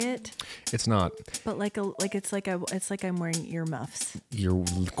It's not. But it's like I'm wearing earmuffs. You're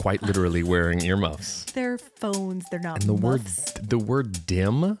quite literally wearing earmuffs. They're phones. They're not And the muffs. word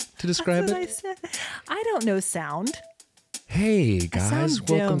dim to describe That's what it. I said. I don't know sound. Hey guys, sound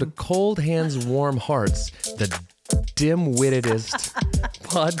welcome dim. to Cold Hands, Warm Hearts, the dim-wittedest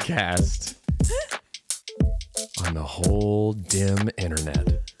podcast on the whole dim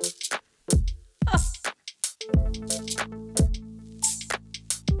internet.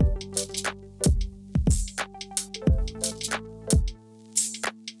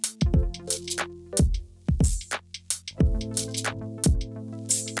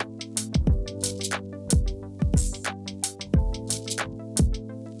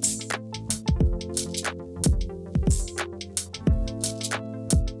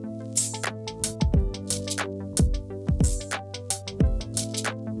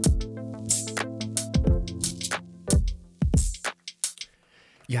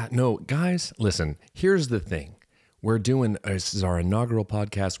 Yeah, no, guys, listen, here's the thing. This is our inaugural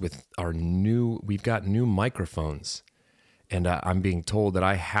podcast with we've got new microphones. And I'm being told that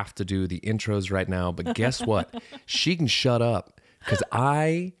I have to do the intros right now. But guess what? She can shut up because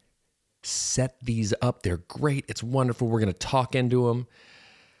I set these up. They're great. It's wonderful. We're going to talk into them.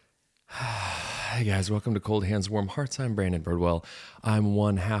 Hey guys, welcome to Cold Hands, Warm Hearts. I'm Brandon Birdwell. I'm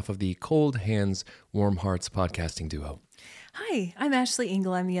one half of the Cold Hands, Warm Hearts podcasting duo. Hi, I'm Ashley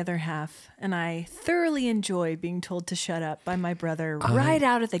Engel. I'm the other half, and I thoroughly enjoy being told to shut up by my brother right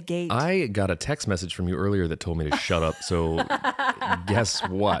out of the gate. I got a text message from you earlier that told me to shut up. So guess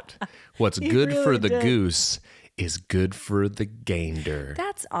what? What's good really for the did. goose is good for the gander.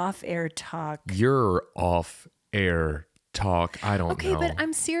 That's off-air talk. You're off-air talk. I don't know. Okay, but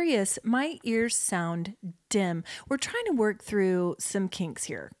I'm serious. My ears sound dim. We're trying to work through some kinks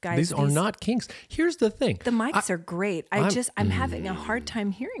here, guys. These are not kinks. Here's the thing. The mics are great. I'm having a hard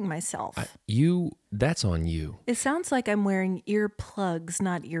time hearing myself. That's on you. It sounds like I'm wearing earplugs,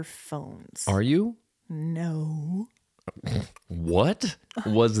 not earphones. Are you? No. What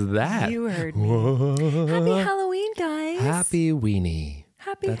was that? You heard me. Happy Halloween, guys. Happy weenie.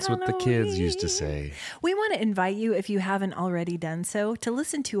 Happy That's what the kids used to say. We want to invite you, if you haven't already done so, to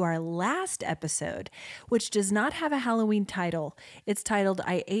listen to our last episode, which does not have a Halloween title. It's titled,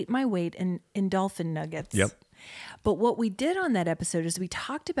 I Ate My Weight in Dolphin Nuggets. Yep. But what we did on that episode is we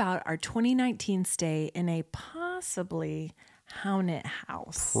talked about our 2019 stay in a possibly haunted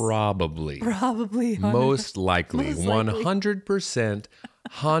house. Probably. Probably. Most likely. Most likely. 100%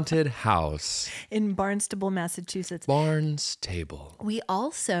 haunted house. In Barnstable, Massachusetts. Barnstable. We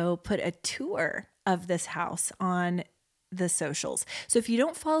also put a tour of this house on the socials. So if you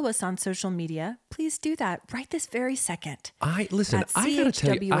don't follow us on social media, please do that right this very second. I gotta tell you,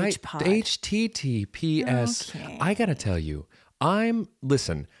 CHWH pod. HTTPS. Okay. I gotta tell you,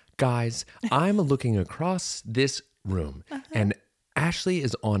 listen, guys, I'm looking across this room and Ashley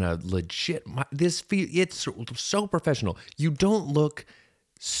is on a legit, it's so professional. You don't look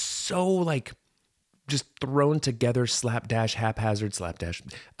so like just thrown together, slapdash, haphazard, slapdash.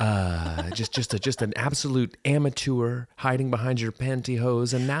 Just an absolute amateur hiding behind your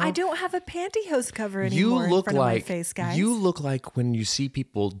pantyhose. And now I don't have a pantyhose cover anymore in front of my face, guys. You look like when you see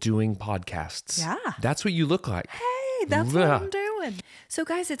people doing podcasts. Yeah. That's what you look like. Hey, that's what I'm doing. So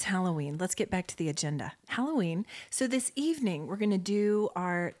guys, it's Halloween. Let's get back to the agenda. Halloween. So this evening, we're going to do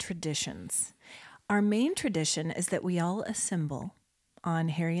our traditions. Our main tradition is that we all assemble on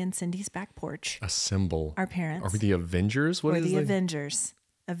Harry and Cindy's back porch. Assemble. Our parents. Are we the Avengers? We're the Avengers.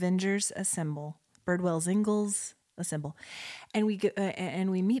 Avengers assemble. Birdwell's Ingalls assemble. And we go,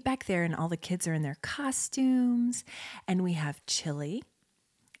 and we meet back there, and all the kids are in their costumes, and we have chili,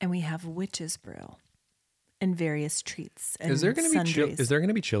 and we have witch's brew, and various treats. And Is there going sundries.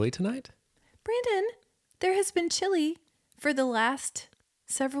 to be chili tonight? Brandon, there has been chili for the last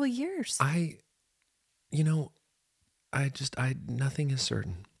several years. Nothing is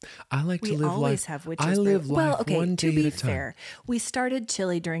certain. I like to We live life. always have witch's I brew. live life well, okay, one to day be at a time. fair, we started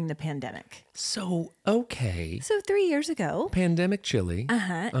chili during the pandemic. So, okay. So 3 years ago. Pandemic chili.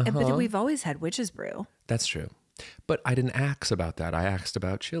 But we've always had witch's brew. That's true. But I didn't ask about that. I asked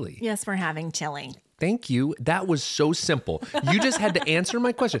about chili. Yes, we're having chili. Thank you. That was so simple. You just had to answer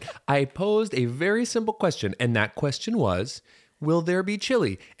my question. I posed a very simple question, and that question was, will there be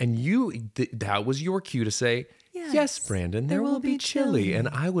chili? And that was your cue to say, yes, Brandon, there will be chili. And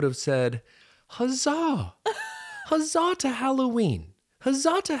I would have said, huzzah. Huzzah to Halloween.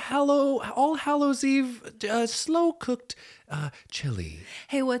 Huzzah to All Hallows Eve, slow-cooked chili.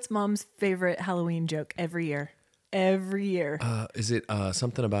 Hey, what's Mom's favorite Halloween joke every year? Every year. Is it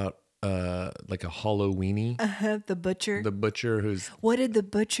something about like a Halloweeny. The butcher. The butcher who's What did the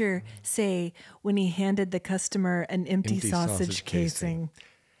butcher say when he handed the customer an empty Empty sausage sausage casing?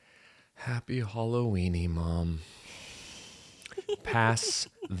 happy Halloweeny, Mom. Pass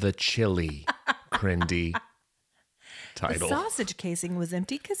the chili, Crindy. The Title. sausage casing was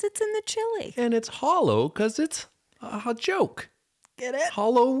empty because it's in the chili. And it's hollow because it's a joke. Get it?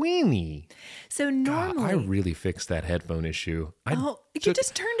 Halloweeny. So God, normally, I really fixed that headphone issue. you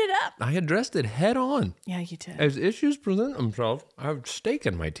just turned it up. I addressed it head on. Yeah, you did. As issues present themselves, I have steak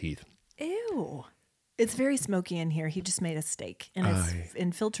in my teeth. Ew. It's very smoky in here. He just made a steak and it's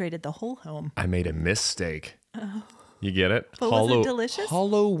infiltrated the whole home. I made a mistake. Oh. You get it? But was it delicious?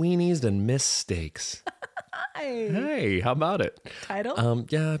 Halloweenies and missteaks. Hi. Hey, how about it? Title?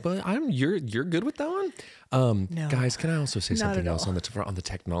 Yeah, but you're good with that one. No. Guys, can I also say Not something at else all. on the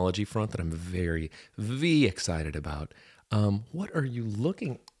technology front that I'm very excited about? What are you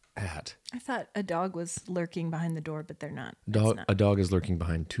looking at? I thought a dog was lurking behind the door, but they're not. It's not. A dog is lurking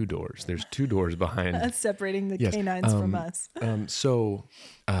behind two doors. There's two doors behind. That's separating the Yes, canines from us. So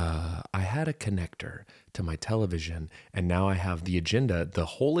I had a connector to my television, and now I have the agenda, the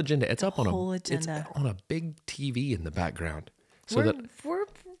whole agenda. It's up on it's on a big TV in the background. So We're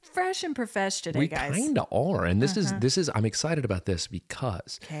fresh and profesh today, we guys. kind of are, and this is I'm excited about this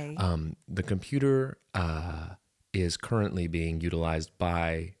because Okay. the computer is currently being utilized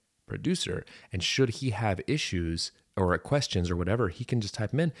by producer, and should he have issues or questions or whatever, he can just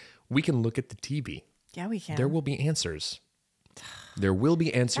type them in. We can look at the TV. Yeah, we can. There will be answers. There will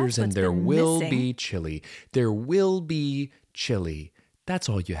be answers, That's and what's there been will missing. be chili. There will be chili. That's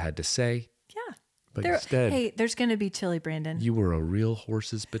all you had to say. Yeah. But instead, hey, there's going to be chili, Brandon. you were a real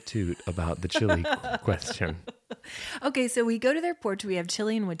horse's patoot about the chili question. Okay, so we go to their porch. We have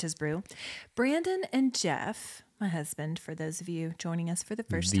chili and witch's brew. Brandon and Jeff, my husband, for those of you joining us for the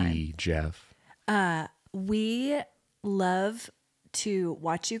first time, The Jeff. we love to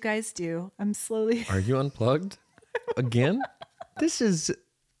watch you guys do. I'm slowly. Are you unplugged again? This is,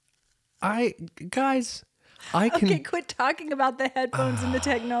 guys, I can. Okay, quit talking about the headphones and the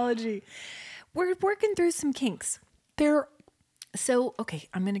technology. We're working through some kinks. Okay,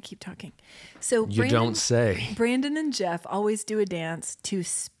 I'm going to keep talking. So You don't say. Brandon and Jeff always do a dance to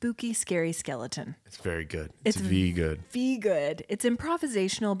Spooky Scary Skeleton. It's very good. It's V good. Be good. It's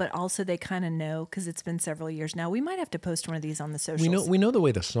improvisational, but also they kind of know because it's been several years now. We might have to post one of these on the socials. We know the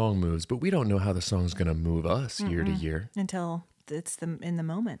way the song moves, but we don't know how the song's going to move us year to year. Until it's in the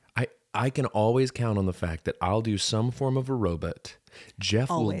moment. I can always count on the fact that I'll do some form of a robot. Jeff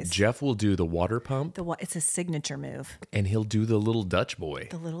will do the water pump, It's a signature move. and he'll do the little Dutch boy.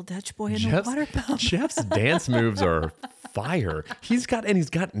 The little Dutch boy in the water pump. Jeff's dance moves are fire. He's got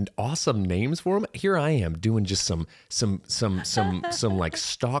awesome names for him. Here I am doing just some like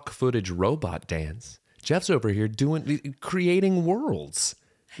stock footage robot dance. Jeff's over here creating worlds.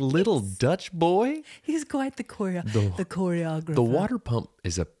 Little Dutch boy. He's quite the choreographer. The water pump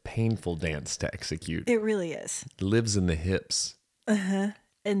is a painful dance to execute. It really is. Lives in the hips.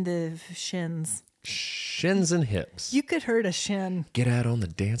 And the shins. Shins and hips. You could hurt a shin. Get out on the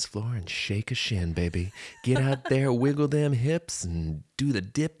dance floor and shake a shin, baby. Get out there, wiggle them hips, and do the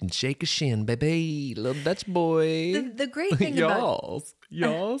dip and shake a shin, baby. Little Dutch boy. The great thing about...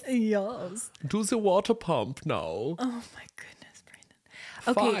 Yes. Yes. Do the water pump now. Oh my goodness,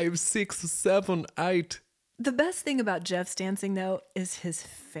 Brandon. Okay. 5, 6, 7, 8. The best thing about Jeff's dancing, though, is his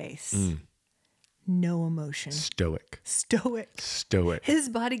face. No emotion. Stoic. Stoic. His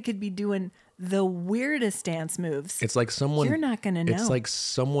body could be doing the weirdest dance moves. It's like someone. You're not going to know. It's like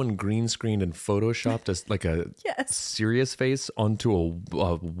someone green screened and photoshopped like a Yes. serious face onto a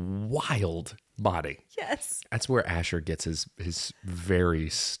wild body. Yes. That's where Asher gets his very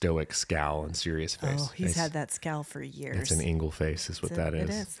stoic scowl and serious face. Oh, he's had that scowl for years. It's an Ingle face, is what that is.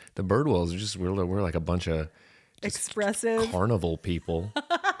 It is. The Birdwells are just we're like a bunch of just Expressive. carnival people.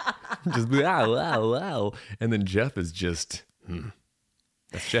 Just wow, wow, wow. And then Jeff is just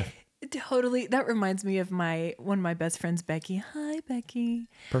that's Jeff. Totally. That reminds me of one of my best friends, Becky. Hi, Becky.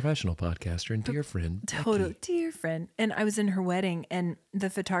 Professional podcaster and dear friend. Total dear friend. And I was in her wedding and the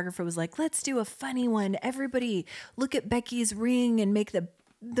photographer was like, let's do a funny one. Everybody look at Becky's ring and make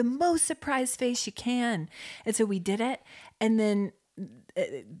the most surprised face you can. And so we did it. And then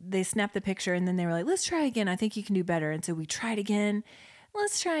they snapped the picture and then they were like, let's try again. I think you can do better. And so we tried again.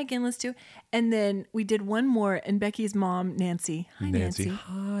 Let's try again. Let's do. And then we did one more. And Becky's mom, Nancy. Hi, Nancy.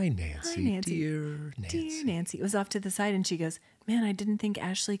 Hi, Nancy. Hi, Nancy. Dear Nancy. Dear Nancy. Was off to the side and she goes, man, I didn't think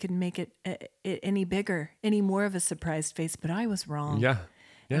Ashley could make it any bigger, any more of a surprised face, but I was wrong. Yeah.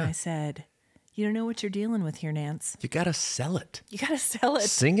 And I Yeah. said, You don't know what you're dealing with here, Nance. You got to sell it. You got to sell it.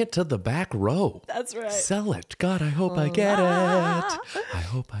 Sing it to the back row. That's right. Sell it. God, I hope I get it. I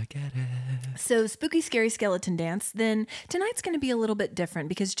hope I get it. So spooky, scary skeleton dance. Then tonight's going to be a little bit different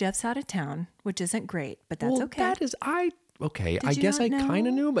because Jeff's out of town, which isn't great, but that's okay. That is, okay. I you guess not I know? kind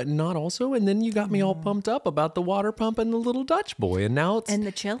of knew, but not also. And then you got me all pumped up about the water pump and the little Dutch boy. And now it's. And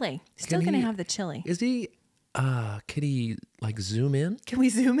the chili. Still going to have the chili. Is he, could he like zoom in? Can we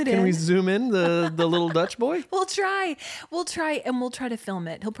zoom it in? Can we zoom in the little Dutch boy? We'll try. And we'll try to film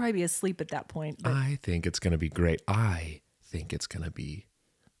it. He'll probably be asleep at that point. But I think it's going to be great. I think it's going to be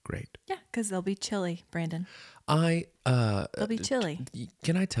great. yeah, because they'll be chilly, Brandon. They'll be chilly.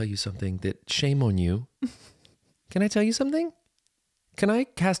 Can I tell you something that shame on you? Can I tell you something? Can I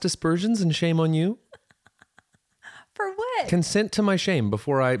cast aspersions and shame on you? For what? Consent to my shame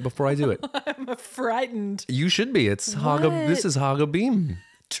before I do it. I'm frightened. You should be. It's What? This is Hagabeam.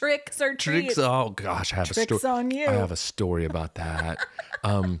 Tricks or treats? Tricks. Oh gosh, I have Tricks a story. on you. I have a story about that.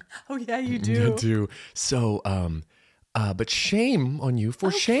 Oh yeah, you You do. do. So, but shame on you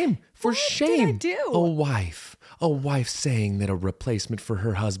for shame. For What shame. did I do? A wife saying that a replacement for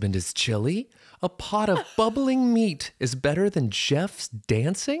her husband is chili. A pot of bubbling meat is better than Jeff's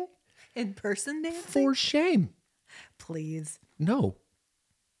dancing. In person dancing? For shame. Please.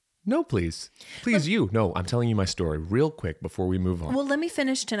 No, please. Please, you. No, I'm telling you my story real quick before we move on. Well, let me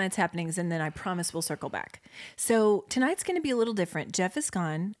finish tonight's happenings and then I promise we'll circle back. So tonight's going to be a little different. Jeff is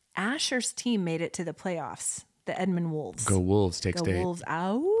gone. Asher's team made it to the playoffs. The Edmond Wolves. Go Wolves, take Go state. Wolves.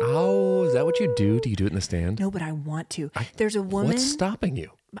 Ow. Oh, is that what you do? Do you do it in the stand? No, but I want to. There's a woman. What's stopping you?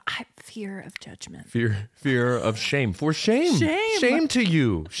 Fear of judgment. Fear of shame. For shame. Shame to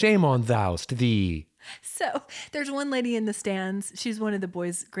you. Shame on thou'st thee. So there's one lady in the stands. She's one of the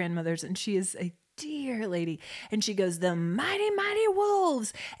boys' grandmothers, and she is a dear lady. And she goes, "The mighty, mighty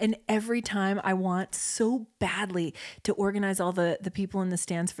wolves." And every time I want so badly to organize all the people in the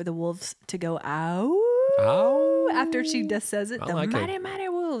stands for the wolves to go, ow. Ow. After she just says it, I the like it. mighty, mighty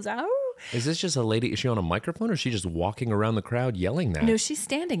wolves, ow. Is this just a lady? Is she on a microphone or is she just walking around the crowd yelling that? No, she's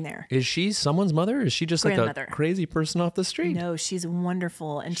standing there. Is she someone's mother? Or is she just like Grandmother. a crazy person off the street? No, she's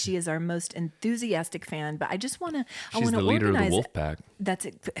wonderful, and she is our most enthusiastic fan. But I just want to, She's the leader of the wolf pack. That's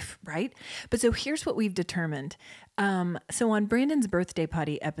it, right? But so here's what we've determined. So on Brandon's birthday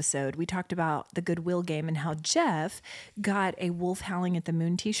party episode, we talked about the Goodwill game and how Jeff got a Wolf Howling at the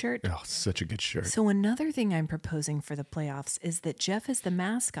Moon t-shirt. Oh, such a good shirt. So another thing I'm proposing for the playoffs is that Jeff is the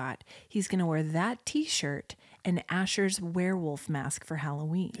mascot. He's going to wear that t-shirt and Asher's werewolf mask for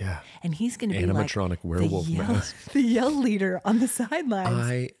Halloween. Yeah. And he's going to be Animatronic like werewolf mask. the yell leader on the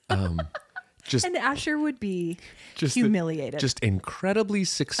sidelines. Just and Asher would be humiliated. Just incredibly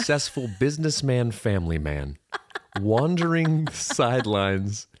successful businessman, family man, wandering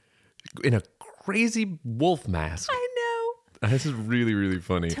sidelines in a crazy wolf mask. I know. This is really, really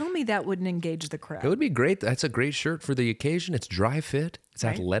funny. Tell me that wouldn't engage the crowd. It would be great. That's a great shirt for the occasion. It's dry fit. It's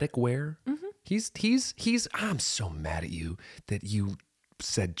Right. athletic wear. Mm-hmm. He's. I'm so mad at you that you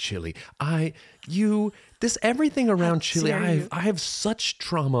said chili. Everything around chili. dare you. I have such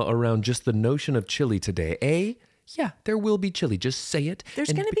trauma around just the notion of chili today. Yeah, there will be chili. Just say it. There's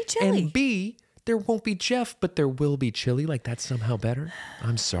And gonna be B- chili. And B, there won't be Jeff, but there will be chili. Like that's somehow better.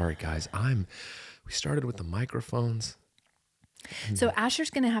 I'm sorry, guys. We started with the microphones. So Asher's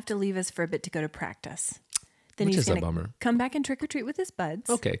going to have to leave us for a bit to go to practice. Then Which he's is a going to bummer. come back and trick or treat with his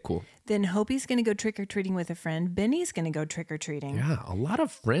buds. Okay, cool. Then Hopi's going to go trick or treating with a friend. Benny's going to go trick or treating. Yeah, a lot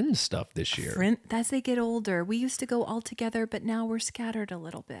of friend stuff this year. As they get older, we used to go all together, but now we're scattered a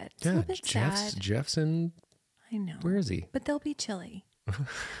little bit. It's a little bit sad. Jeff's in. I know. Where is he? But they'll be chilly.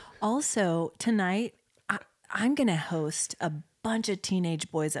 Also, tonight, I'm going to host a bunch of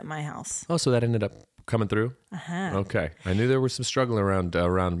teenage boys at my house. Oh, so that ended up coming through? Uh-huh. Okay. I knew there was some struggle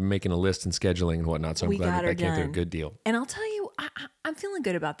around making a list and scheduling and whatnot, so I'm We glad got that her came through. done. Good deal. And I'll tell you, I'm feeling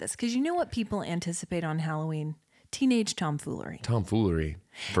good about this because you know what people anticipate on Halloween? Teenage tomfoolery. Tomfoolery,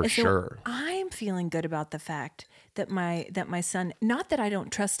 for And so sure. I'm feeling good about the fact that my son, not that I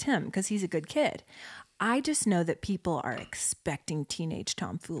don't trust him because he's a good kid. I just know that people are expecting teenage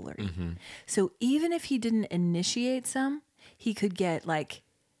tomfoolery. Mm-hmm. So even if he didn't initiate some, he could get like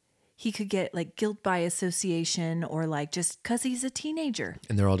guilt by association or like just because he's a teenager.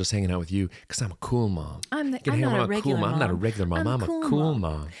 And they're all just hanging out with you because I'm a cool mom. I'm You can hang not out a with regular cool mom. I'm not a regular mom. I'm a cool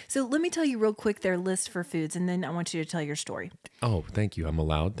mom. So let me tell you real quick their list for foods, and then I want you to tell your story. Oh, thank you. I'm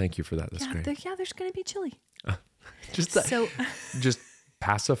allowed. Thank you for that. That's great. There's going to be chili. Just So just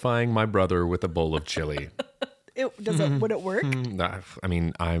pacifying my brother with a bowl of chili. would it work? I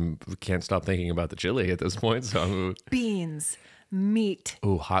mean, can't stop thinking about the chili at this point. So Beans, meat.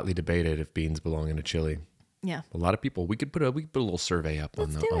 Oh, hotly debated if beans belong in a chili. Yeah. A lot of people. We could put a little survey up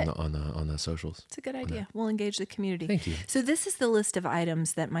Let's do it. on the socials. It's a good idea. We'll engage the community. Thank you. So this is the list of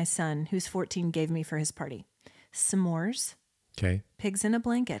items that my son, who's 14, gave me for his party. S'mores, Okay. pigs in a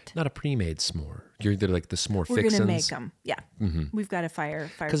blanket. Not a pre-made s'more. You're like the s'more We're fixins. going to make them. Yeah. Mm-hmm. We've got a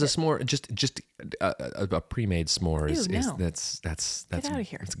fire Because a pit. s'more, just a pre-made s'more is no. that's Get outta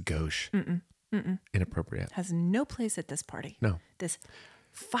here. It's gauche. Inappropriate. Has no place at this party. No. This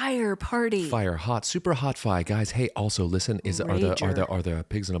fire party. Fire, hot, super hot fire, guys. Hey, also listen, are the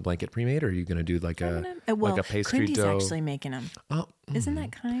pigs in a blanket pre-made, or are you gonna do like a pastry Clinty's dough? actually making them. Oh, Isn't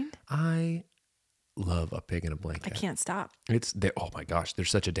that kind? I love a pig in a blanket. I can't stop. Oh my gosh, they're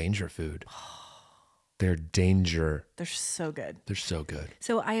such a danger food. They're danger. They're so good. They're so good.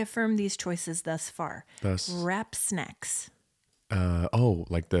 So I affirm these choices thus far. Thus, Wrap snacks.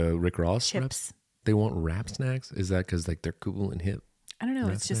 like the Rick Ross Chips. Reps? They want wrap snacks? Is that because like they're cool and hip? I don't know.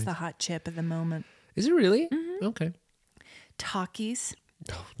 Wrap It's just snacks? the hot chip of the moment. Is it really? Mm-hmm. Okay. Takis.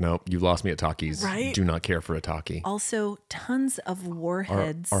 Oh, no, you lost me at Takis. Right? Do not care for a Taki. Also, tons of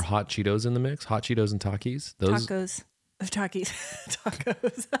warheads. Are hot Cheetos in the mix? Hot Cheetos and Takis? Those Tacos. Takis.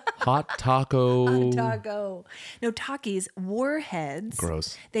 Tacos. hot taco. Taco. No, Takis. Warheads.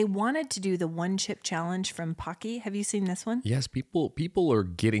 Gross. They wanted to do the one chip challenge from Pocky. Have you seen this one? Yes, people are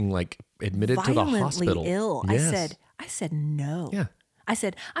getting like admitted to the Violently hospital. ill. Yes. I said no. Yeah. I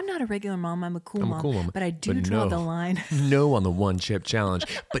said, I'm not a regular mom. I'm a cool mom. But I do But draw no. the line. No on the one chip challenge.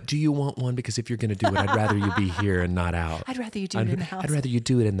 But do you want one? Because if you're going to do it, I'd rather you be here and not out. I'd rather you do it in the house. I'd rather you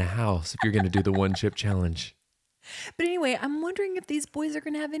do it in the house if you're going to do the one chip challenge. But anyway, I'm wondering if these boys are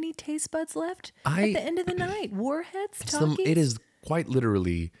going to have any taste buds left at the end of the night. Warheads, Takis? It is quite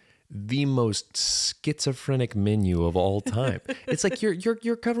literally the most schizophrenic menu of all time. It's like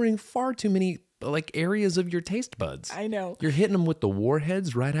you're covering far too many like areas of your taste buds. I know. You're hitting them with the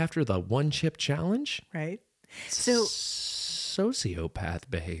warheads right after the one chip challenge. Right? So, Sociopath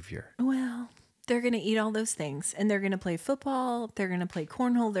behavior. well, they're going to eat all those things, and they're going to play football, they're going to play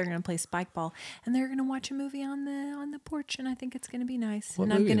cornhole, they're going to play spike ball, and they're going to watch a movie on the porch, and I think it's going to be nice. What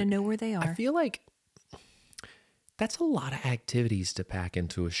and I'm movie? going to know where they are. I feel like that's a lot of activities to pack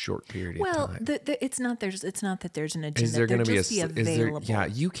into a short period of well, time. it's not that there's an agenda. Is there going to be available? yeah,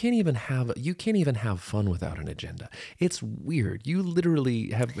 you can't even have fun without an agenda. It's weird. You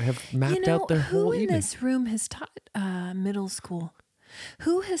literally have mapped out their whole who in evening. this room has taught middle school?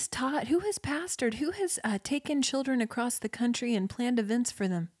 Who has pastored? Who has taken children across the country and planned events for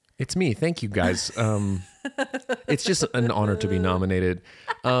them? It's me. Thank you, guys. It's just an honor to be nominated.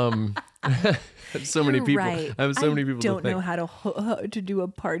 So many You're people. right. I have so many people. Don't know how to do a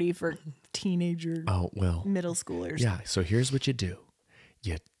party for teenager middle schoolers. Yeah. So here's what you do.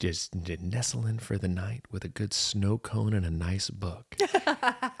 You just nestle in for the night with a good snow cone and a nice book.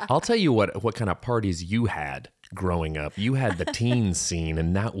 I'll tell you what kind of parties you had growing up. You had the teen scene,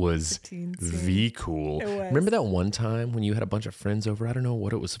 and that was the cool. It was. Remember that one time when you had a bunch of friends over? I don't know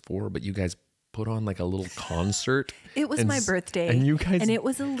what it was for, but you guys put on like a little concert. It was my birthday, and you guys, and it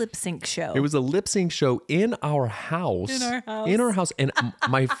was a lip sync show. it was a lip sync show in our house. In our house. And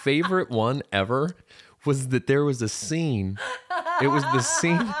my favorite one ever was that there was a scene. It was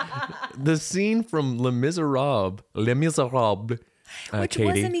the scene from Les Miserables. Which Katie.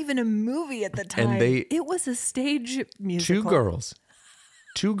 wasn't even a movie at the time. It was a stage musical.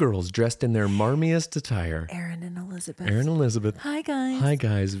 Two girls dressed in their marmiest attire. Aaron and Elizabeth. Hi, Hi,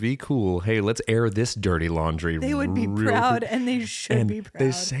 guys. Be cool. Hey, let's air this dirty laundry. They would be real proud, quick. and they should be proud.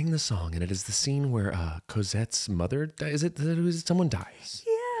 They sang the song, and it is the scene where Cosette's mother dies. Someone dies?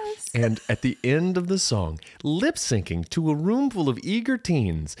 Yes. And at the end of the song, lip syncing to a room full of eager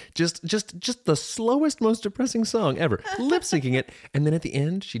teens, just the slowest, most depressing song ever. Lip syncing it, and then at the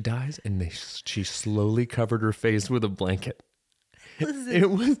end, she dies, and she slowly covered her face with a blanket.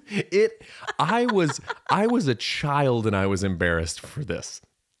 I was a child, and I was embarrassed for this.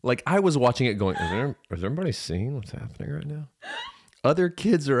 Like, I was watching it going, is everybody seeing what's happening right now? Other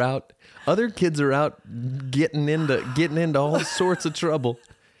kids are out getting into all sorts of trouble.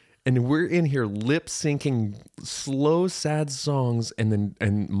 And we're in here lip syncing slow, sad songs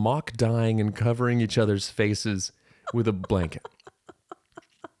and mock dying and covering each other's faces with a blanket.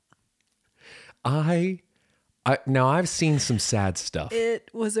 Now I've seen some sad stuff. It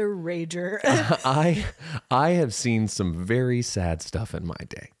was a rager. I have seen some very sad stuff in my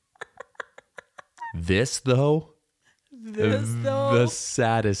day. This though, the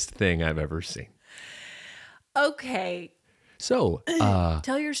saddest thing I've ever seen. Okay. So,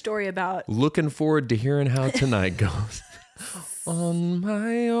 tell your story about looking forward to hearing how tonight goes. On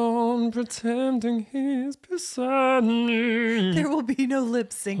my own, pretending he's beside me. There will be no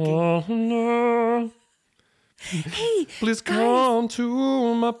lip syncing. Oh, no. Hey, Please guys. come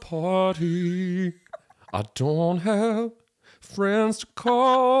to my party. I don't have friends to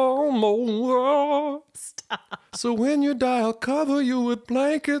come over. Stop. So when you die, I'll cover you with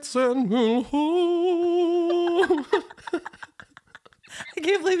blankets and we'll hold. I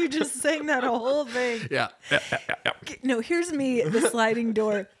can't believe you just sang that whole thing. Yeah. No, here's me at the sliding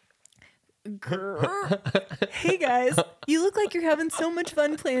door. Grr. Hey guys, you look like you're having so much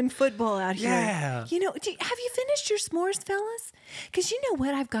fun playing football out here. Yeah. You know, have you finished your s'mores, fellas? Because you know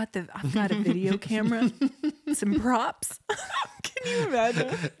what? I've got a video camera, some props. Can you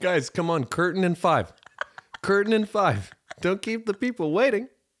imagine? Guys, come on. Curtain in 5. Curtain in 5. Don't keep the people waiting.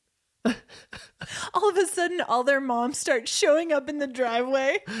 All of a sudden, all their moms start showing up in the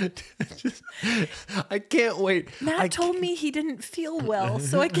driveway. I can't wait. Matt told me he didn't feel well,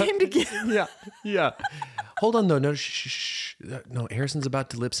 so I came to get him. Yeah. Hold on, though. No, shh. No, Harrison's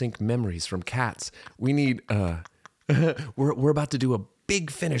about to lip sync memories from Cats. We need, we're about to do a big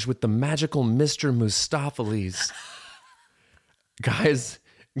finish with the magical Mr. Mustopheles. Guys,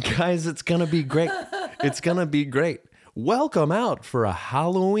 it's gonna be great. It's gonna be great. Welcome out for a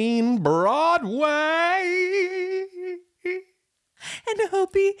Halloween Broadway. And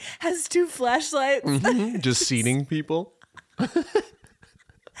Hopi has 2 flashlights. Just seating people.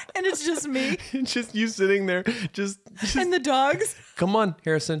 And it's just me. Just you sitting there. Just And the dogs. come on,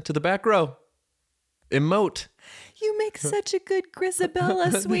 Harrison, to the back row. Emote. You make such a good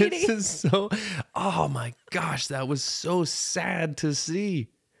Grisabella, sweetie. This is so. Oh my gosh, that was so sad to see.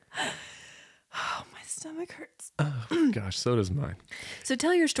 Oh, my stomach hurts. Oh gosh, so does mine. So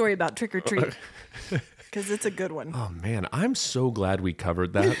tell your story about trick or treat. Because it's a good one. Oh man, I'm so glad we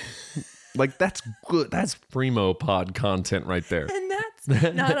covered that. Like that's good. That's primo pod content right there. And that's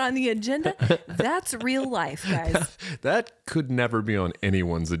not on the agenda. That's real life, guys. That could never be on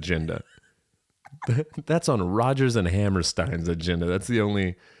anyone's agenda. That's on Rogers and Hammerstein's agenda. That's the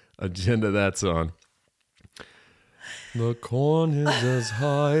only agenda that's on. The corn is as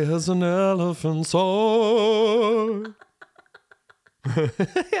high as an elephant's heart.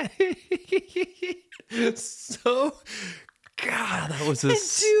 So, God, that was a... And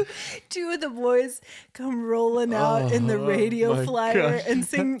two of the boys come rolling out in the radio my flyer gosh. and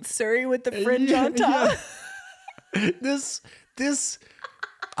sing Surrey with the fringe on top. This,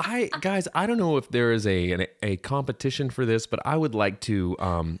 guys, I don't know if there is a competition for this, but I would like to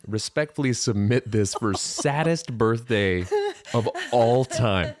respectfully submit this for saddest birthday of all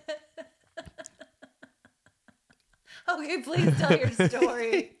time. Okay, please tell your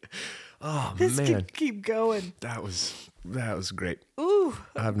story. Oh This man, could keep going. that was great. Ooh,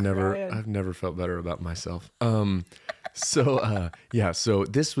 I've crying. never felt better about myself. So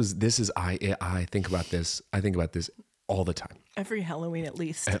this is I think about this. I think about this all the time. Every Halloween at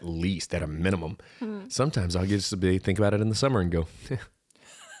least. At least, at a minimum. Sometimes I'll just think about it in the summer and go,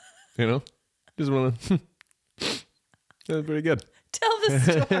 just want to. That's pretty good. Tell the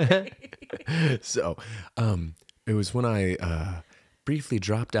story. So, it was when I briefly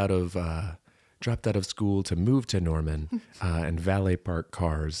dropped out of school to move to Norman and valet park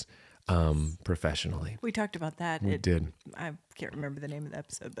cars professionally. We talked about that. We did. I can't remember the name of the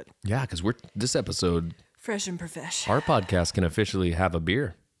episode, but Yeah, because this episode, fresh and profesh. our podcast can officially have a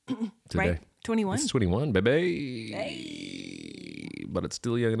beer today. Right? 21. It's 21, baby. Hey. But it's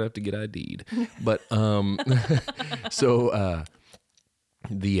still young enough to get ID'd. But so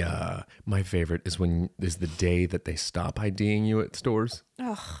my favorite is the day that they stop IDing you at stores.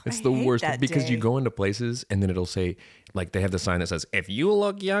 Oh, It's I the hate worst that because you day. go into places and then it'll say, like, they have the sign that says, if you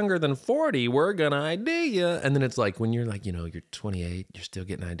look younger than 40, we're going to ID you. And then it's like, when you're like, you're 28, you're still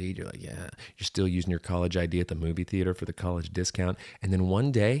getting ID'd. You're like, yeah, you're still using your college ID at the movie theater for the college discount. And then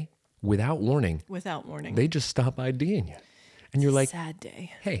one day, without warning, they just stop IDing you. And you're like, sad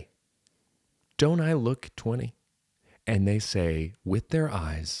day. hey, don't I look 20? And they say, with their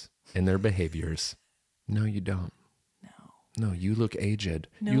eyes and their behaviors, no, you don't. No, you look aged.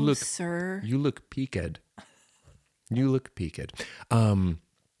 No, you look, sir. You look peaked. You look peaked.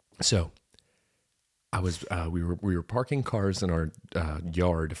 So I was, we were parking cars in our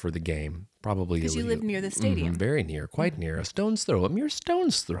yard for the game. Probably Because you live near the stadium. Very near, quite near, a mere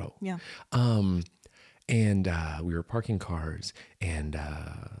stone's throw. Yeah. And we were parking cars, and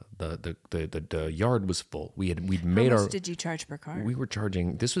the yard was full. We'd made How our. much did you charge per car? We were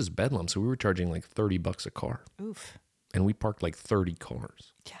charging. This was Bedlam, so we were charging like $30 a car, Oof. and we parked like 30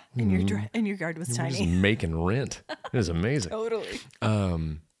 cars. Yeah. And your yard was We were just tiny. making rent. It was amazing. Totally.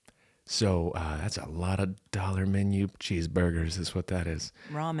 So that's a lot of dollar menu cheeseburgers is what that is.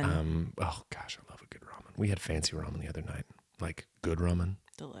 Ramen. Oh, gosh, I love a good ramen. We had fancy ramen the other night. Like good ramen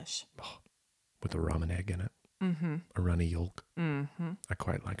Delish. with a ramen egg in it. Mm-hmm. A runny yolk. Mm-hmm. I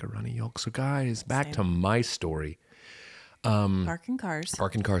quite like a runny yolk. So, guys, back to my story. Parking cars.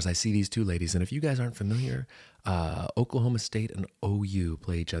 Parking cars. I see these two ladies, and if you guys aren't familiar, Oklahoma State and OU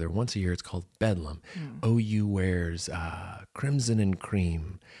play each other once a year. It's called Bedlam. OU wears crimson and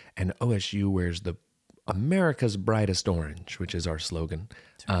cream, and OSU wears the America's brightest orange, which is our slogan.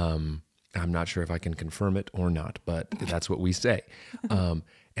 I'm not sure if I can confirm it or not, but that's what we say.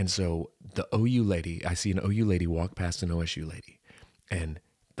 And so the OU lady, I see an OU lady walk past an OSU lady, and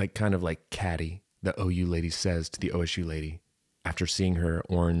kind of like catty, the OU lady says to the OSU lady, after seeing her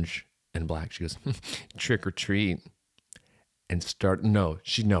orange and black, she goes, trick or treat. And blah,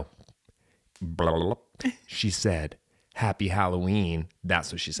 blah, blah. She said, happy Halloween.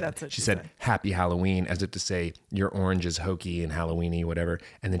 That's what she said. That's what she said, happy Halloween, as if to say, your orange is hokey and Halloweeny, whatever.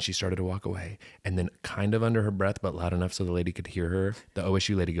 And then she started to walk away. And then kind of under her breath, but loud enough so the lady could hear her, the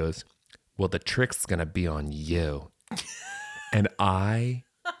OSU lady goes, well, the trick's going to be on you. And I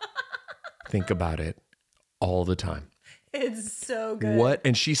think about it all the time. It's so good. What?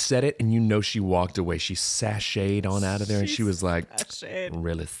 And she said it, and she walked away. She sashayed on out of there, and she was like,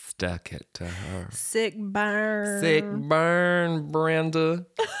 really stuck it to her. Sick burn. Sick burn, Brenda.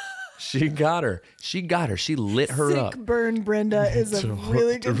 She got her. She lit her up. Sick burn, Brenda is a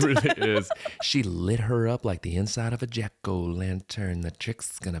really good It really is. She lit her up like the inside of a jack-o'-lantern. The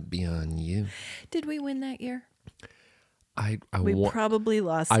trick's going to be on you. Did we win that year? We probably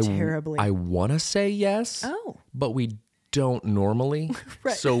lost terribly. I want to say yes. Oh. But we don't normally.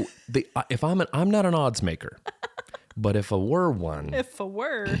 Right. So if I'm not an odds maker, but if I were one,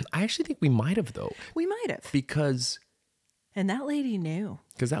 I actually think we might have though. We might have, because that lady knew.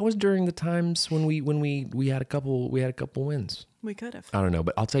 Because that was during the times when we had a couple wins. We could have. I don't know,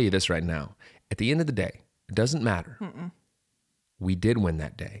 but I'll tell you this right now. At the end of the day, it doesn't matter. We did win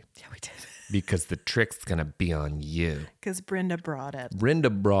that day. Yeah, we did. Because the trick's gonna be on you. Because Brenda brought it. Brenda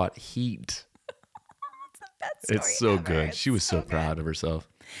brought heat. It's so ever. good. It's She was so good. proud of herself.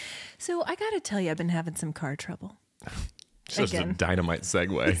 So I got to tell you, I've been having some car trouble. Just a dynamite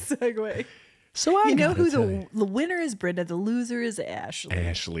segue. Segue. So You know who the winner is Brenda, the loser is Ashley.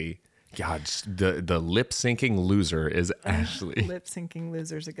 Ashley. God, the lip syncing loser is Ashley. Lip syncing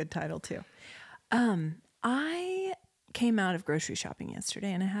loser is a good title too. I came out of grocery shopping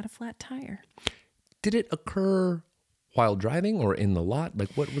yesterday and I had a flat tire. Did it occur while driving or in the lot?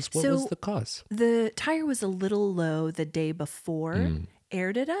 Like what was the cause? The tire was a little low the day before,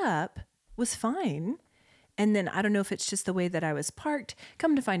 aired it up, was fine. And then I don't know if it's just the way that I was parked.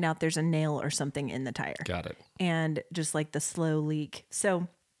 Come to find out there's a nail or something in the tire. Got it. And just like the slow leak. So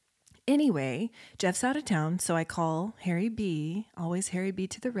anyway, Jeff's out of town. So I call Harry B. Always Harry B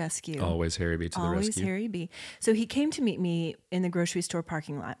to the rescue. Always Harry B to the rescue. Always Harry B. So he came to meet me in the grocery store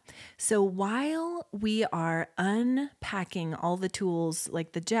parking lot. So while we are unpacking all the tools,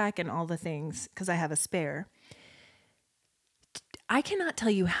 like the jack and all the things, because I have a spare, I cannot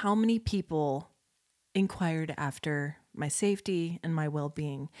tell you how many people inquired after my safety and my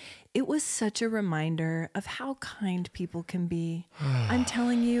well-being. It was such a reminder of how kind people can be. I'm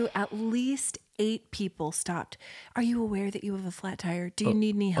telling you, at least 8 people stopped. Are you aware that you have a flat tire? Do you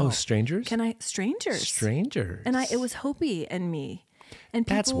need any help? Oh, strangers? Strangers. Strangers. And it was Hopi and me. And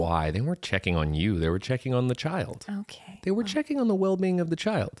people, That's why they weren't checking on you. They were checking on the child. Okay. They were checking on the well-being of the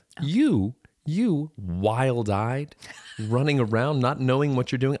child. Okay. You wild-eyed, running around, not knowing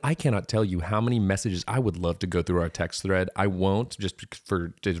what you're doing. I cannot tell you how many messages. I would love to go through our text thread. I won't, just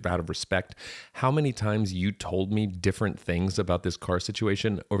out of respect. How many times you told me different things about this car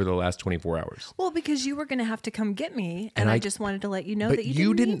situation over the last 24 hours? Well, because you were going to have to come get me, and I just wanted to let you know that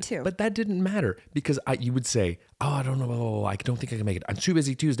you didn't need to. But that didn't matter because you would say, "Oh, I don't know. I don't think I can make it. I'm too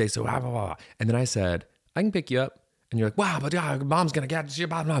busy Tuesday." So blah, blah, blah. And then I said, "I can pick you up." And you're like, wow, but mom's going to get you.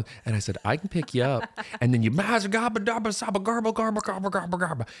 And I said, I can pick you up. And then you, and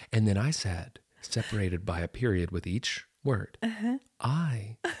then I said, separated by a period with each word,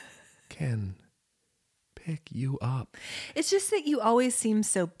 I can pick you up. It's just that you always seem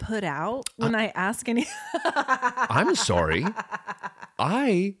so put out when I ask any. I'm sorry.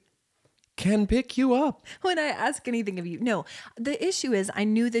 I can pick you up. When I ask anything of you. No, the issue is I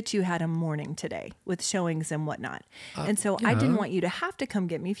knew that you had a morning today with showings and whatnot. And so I didn't want you to have to come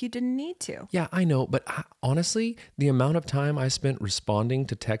get me if you didn't need to. Yeah, I know. But honestly, the amount of time I spent responding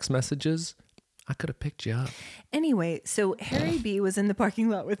to text messages, I could have picked you up. Anyway, so Harry B was in the parking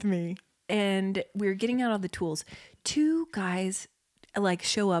lot with me and we were getting out all the tools. 2 guys like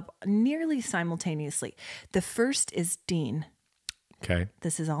show up nearly simultaneously. The first is Dean. Okay.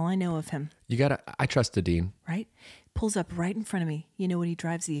 This is all I know of him, I trust the Dean. right? Pulls up right in front of me. You know what he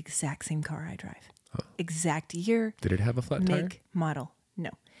drives? The exact same car I drive. Exact year. Did it have a flat tire? Make, model. No.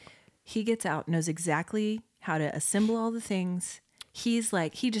 He gets out, knows exactly how to assemble all the things. He's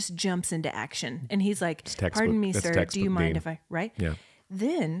like, he just jumps into action. And he's like, pardon me, sir, do you mind if I, right? Yeah.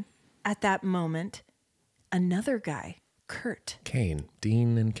 Then at that moment, another guy, Kurt.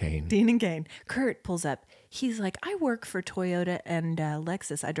 Dean and Kane. Kurt pulls up. He's like, I work for Toyota and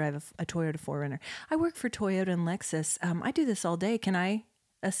Lexus. I drive a Toyota 4Runner. I work for Toyota and Lexus. I do this all day. Can I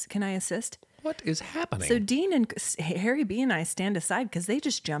assist? What is happening? So Dean and Harry B and I stand aside because they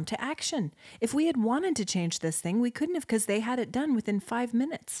just jumped to action. If we had wanted to change this thing, we couldn't have because they had it done within 5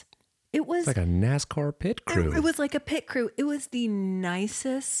 minutes. It was like a NASCAR pit crew. It was like a pit crew. It was the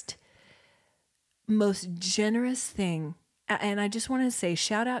nicest, most generous thing. And I just want to say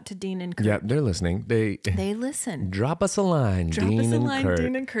shout out to Dean and Kurt. Yeah, they're listening. They listen. Drop us a line, Dean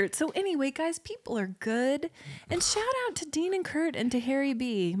and Kurt. So anyway, guys, people are good. And shout out to Dean and Kurt and to Harry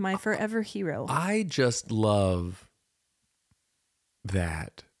B, my forever hero. I just love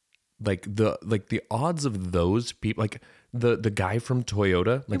that. Like the odds of those people, like the guy from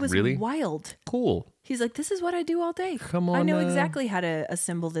Toyota, like it was really wild. Cool. He's like, this is what I do all day. Come on, I know exactly how to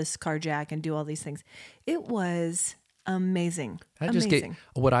assemble this car jack and do all these things. It was amazing.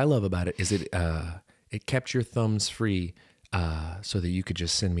 What I love about it is it kept your thumbs free so that you could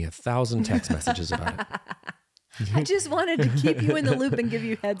just send me 1,000 text messages about it. I just wanted to keep you in the loop and give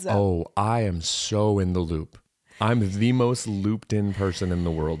you heads up. Oh, I am so in the loop. I'm the most looped in person in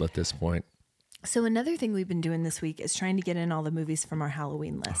the world at this point. So another thing we've been doing this week is trying to get in all the movies from our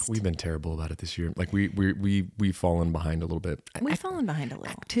Halloween list. We've been terrible about it this year. Like we've fallen behind a little bit. We've fallen behind a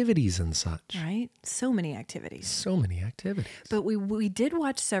little. Activities and such. Right? So many activities. But we did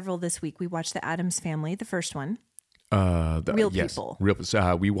watch several this week. We watched The Addams Family, the first one. Real People.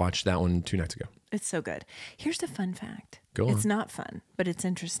 We watched that one 2 nights ago. It's so good. Here's the fun fact. Go on. It's not fun, but it's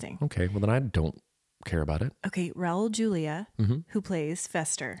interesting. Okay, well then I don't care about it. Okay, Raul Julia, who plays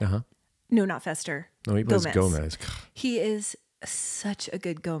Fester. Uh-huh. No, not Fester. No, he plays Gomez. He is such a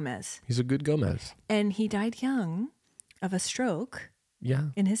good Gomez. He's a good Gomez. And he died young of a stroke. Yeah.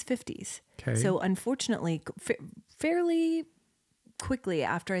 In his 50s. Okay. So unfortunately, fairly quickly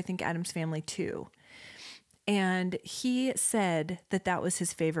after, I think, Addams Family 2. And he said that was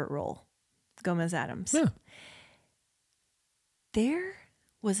his favorite role, Gomez Addams. Yeah. There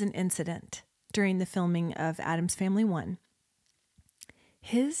was an incident during the filming of Addams Family 1.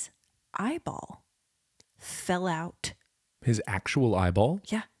 His eyeball fell out. His actual eyeball?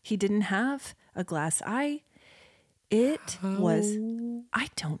 Yeah. He didn't have a glass eye. It was, I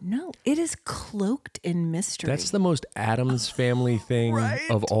don't know. It is cloaked in mystery. That's the most Addams Family thing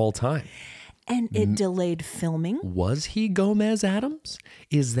of all time. And it delayed filming. Was he Gomez Addams?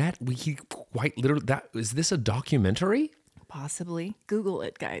 Is that he quite literally is this a documentary? Possibly. Google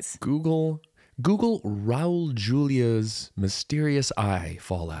it, guys. Google Raul Julia's mysterious eye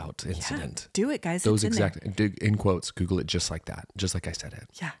fallout incident. Yeah, do it, guys. Those exact in quotes. Google it just like that, just like I said it.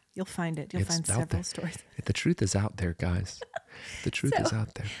 Yeah, you'll find it. You'll find several stories. The truth is out there, guys. The truth is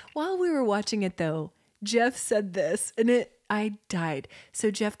out there. While we were watching it, though, Jeff said this, and I died. So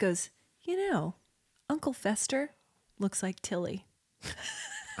Jeff goes, Uncle Fester looks like Tilly.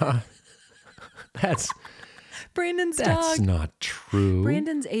 That's Brandon's dog. That's not true.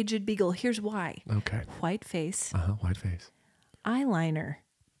 Brandon's aged beagle. Here's why. Okay. White face. White face. Eyeliner.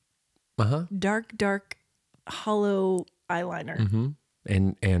 Uh-huh. Dark, hollow eyeliner.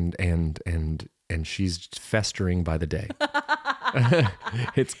 Mm-hmm. And she's festering by the day.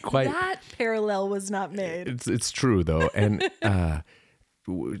 It's quite. That parallel was not made. It's true though, and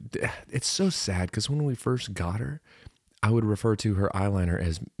it's so sad because when we first got her, I would refer to her eyeliner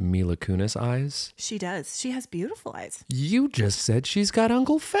as Mila Kunis eyes. She does. She has beautiful eyes. You just said she's got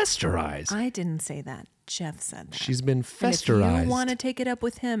Uncle Fester eyes. I didn't say that. Jeff said that. She's been Festerized. And if you want to take it up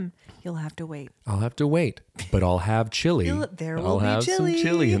with him, you'll have to wait. I'll have to wait, but I'll have chili. I'll have chili. some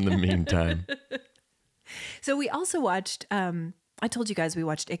chili in the meantime. So we also watched, I told you guys we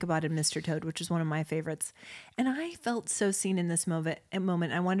watched Ichabod and Mr. Toad, which is one of my favorites. And I felt so seen in this moment.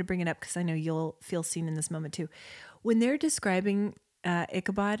 I wanted to bring it up because I know you'll feel seen in this moment too. When they're describing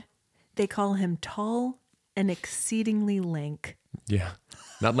Ichabod, they call him tall and exceedingly lank. Yeah.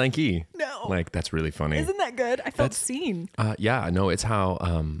 Not lanky. No. Like, that's really funny. Isn't that good? I felt seen. Yeah, no, it's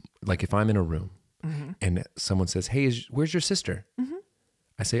how, like if I'm in a room and someone says, hey, where's your sister? Mm-hmm.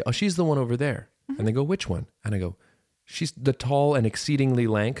 I say, oh, she's the one over there. Mm-hmm. And they go, which one? And I go, she's the tall and exceedingly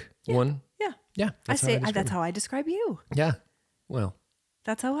lank one. Yeah. Yeah. That's how I describe you. Yeah. Well,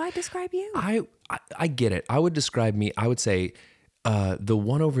 That's how I describe you. I get it. I would describe me. I would say the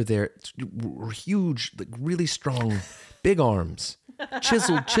one over there, huge, like really strong, big arms,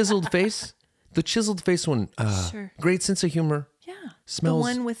 chiseled face. The chiseled face one. Sure. Great sense of humor. Yeah. Smells.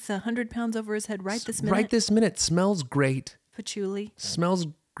 The one with 100 pounds over his head right this minute. Right this minute. Smells great. Patchouli. Smells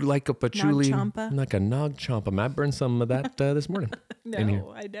like a patchouli. Nog champa. Like a nog champa. I burned some of that this morning. in here.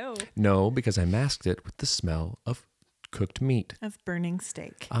 No, I know. No, because I masked it with the smell of cooked meat. Of burning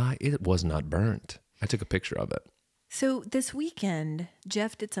steak. It was not burnt. I took a picture of it. So this weekend,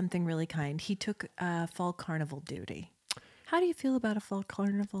 Jeff did something really kind. He took fall carnival duty. How do you feel about a fall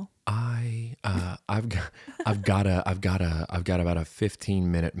carnival? I've got about a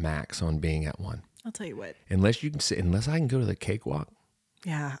 15-minute max on being at one. I'll tell you what. Unless I can go to the cakewalk.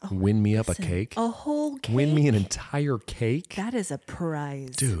 Yeah. Oh, win me up a listen, cake. A whole cake. Win me an entire cake. That is a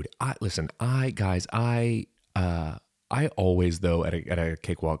prize. Dude, I always though at a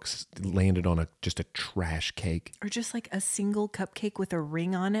cakewalk landed on just a trash cake. Or just like a single cupcake with a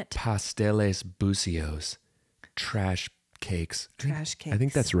ring on it. Pasteles bucios. Trash cakes. Trash cakes. I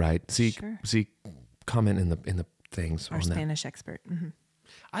think that's right. See, comment in the things Our on that. Spanish expert. Mm-hmm.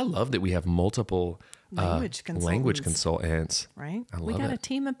 I love that we have multiple Language consultants. Right? I love we got it. a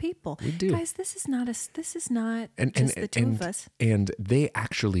team of people. We do. Guys, this is not just the two and, of us. And they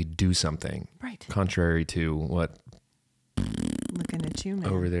actually do something. Right. Contrary to what Looking at you, man.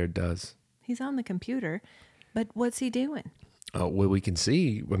 over there does. He's on the computer, but what's he doing? What we can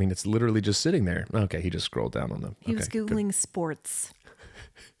see, I mean, it's literally just sitting there. Okay, he just scrolled down on them. He was Googling sports.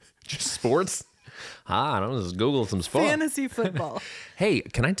 Just sports? I don't know, just Google some sports. Fantasy football. Hey,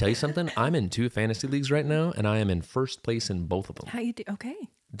 can I tell you something? I'm in 2 fantasy leagues right now, and I am in first place in both of them. How you do? Okay.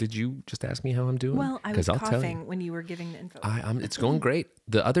 Did you just ask me how I'm doing? Well, I was I'll tell you. coughing when you were giving the info. It's going great.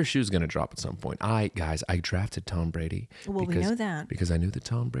 The other shoe's going to drop at some point. I drafted Tom Brady. Well, we know that. Because I knew that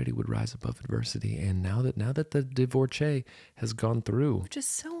Tom Brady would rise above adversity. And now that the divorce has gone through. Which is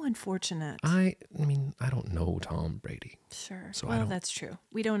so unfortunate. I mean, I don't know Tom Brady. Sure. So well, that's true.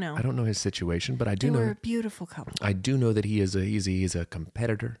 We don't know. I don't know his situation, but I do They know were a beautiful couple. I do know that he's a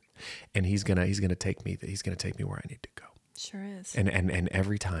competitor, and he's gonna take me where I need to go. Sure is. And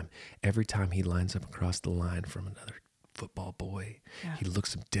every time he lines up across the line from another football boy, he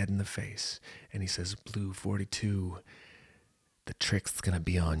looks him dead in the face and he says, "Blue 42, the trick's gonna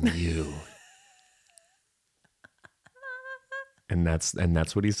be on you." and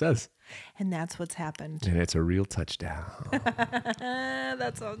that's what he says. And that's what's happened. And it's a real touchdown.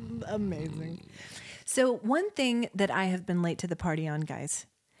 That's amazing. So one thing that I have been late to the party on, guys,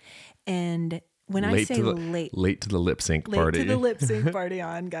 and when I say late to the lip sync party. Late to the lip sync party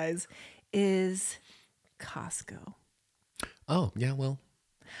on, guys, is Costco. Oh, yeah, well,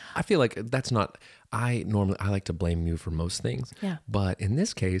 I feel like that's not, I like to blame you for most things. Yeah. But in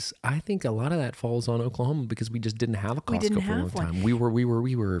this case, I think a lot of that falls on Oklahoma because we just didn't have a Costco for a long time. We were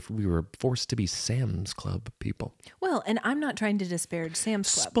forced to be Sam's Club people. Well, and I'm not trying to disparage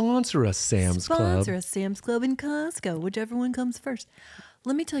Sam's Club. Sponsor us, Sam's Club. Sponsor us, Sam's Club and Costco, whichever one comes first.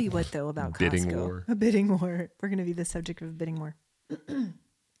 Let me tell you what, though, about Bidding Costco. war. A bidding war. We're going to be the subject of a bidding war. God,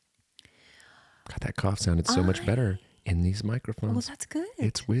 that cough sounded so much better in these microphones. Well, that's good.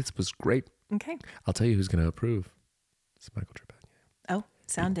 It was great. Okay. I'll tell you who's going to approve. It's Michael Trepanier. Oh,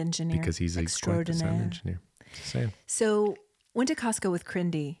 sound engineer. Because he's quite the sound engineer. Just saying. So, went to Costco with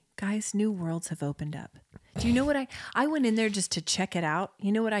Crindy. Guys, new worlds have opened up. Do you know what I went in there just to check it out.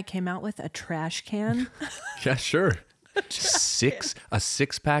 You know what I came out with? A trash can. Yeah, sure. A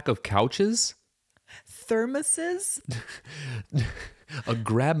 6-pack of couches, thermoses, a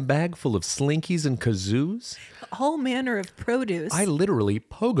grab bag full of Slinkies and kazoos, all manner of produce. I literally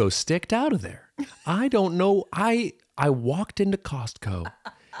pogo sticked out of there. I don't know. I walked into Costco,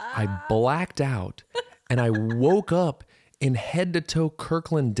 I blacked out, and I woke up in head to toe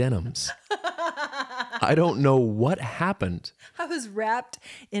Kirkland denims. I don't know what happened. I was wrapped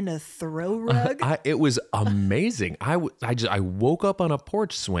in a throw rug. It was amazing. I woke up on a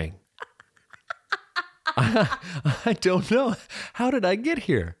porch swing. I don't know. How did I get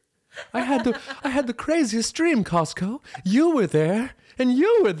here? I had the craziest dream, Costco. You were there, and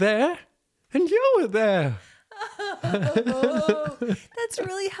you were there, and you were there. Oh, that's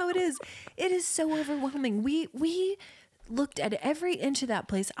really how it is. It is so overwhelming. We looked at every inch of that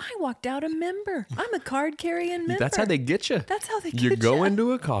place. I walked out a member. I'm a card carrying member. That's how they get you. That's how they get you. You go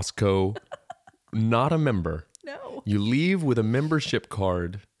into a Costco, not a member. No. You leave with a membership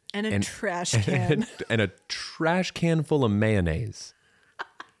card. And a trash can. And a trash can full of mayonnaise.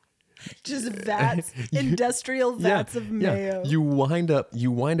 Just vats, industrial vats of mayo. Yeah. You wind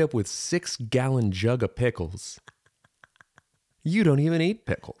up with 6-gallon jug of pickles. You don't even eat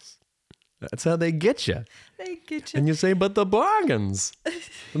pickles. That's how they get you. They get And you say, but the bargains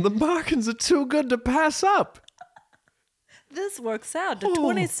are too good to pass up. This works out to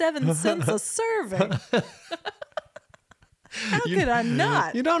 27 cents a serving. How could I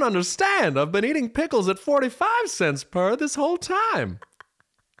not? You don't understand. I've been eating pickles at 45 cents per this whole time.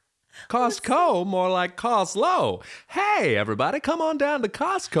 Costco, more like cost low. Hey, everybody, come on down to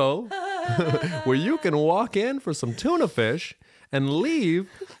Costco, where you can walk in for some tuna fish and leave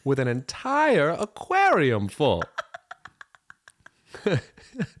with an entire aquarium full.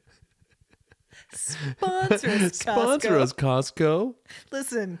 Sponsor us, Costco. Sponsor us, Costco.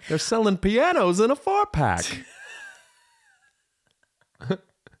 Listen, They're selling pianos in a 4-pack.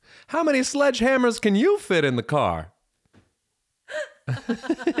 How many sledgehammers can you fit in the car? my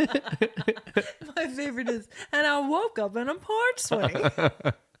favorite is, and I woke up in a porch swing.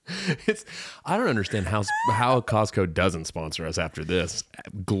 I don't understand how Costco doesn't sponsor us after this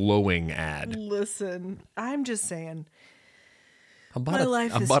glowing ad. Listen, I'm just saying, My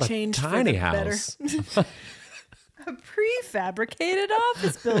life has changed for tiny the house. better. A prefabricated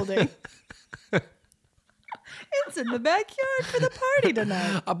office building. It's in the backyard for the party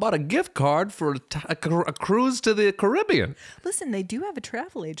tonight. I bought a gift card for a cruise to the Caribbean. Listen, they do have a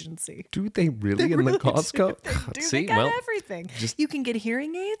travel agency. Do they really They in really the Costco? do. They do. See, They got well, everything. just- You can get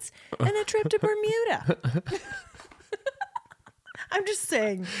hearing aids and a trip to Bermuda. I'm just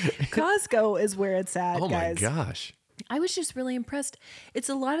saying, Costco is where it's at, oh my guys. gosh. I was just really impressed. It's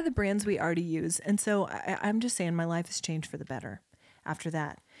a lot of the brands we already use. And so I'm just saying my life has changed for the better after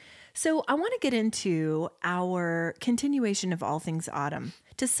that. So I want to get into our continuation of all things autumn.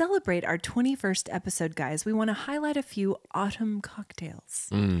 To celebrate our 21st episode, guys, we want to highlight a few autumn cocktails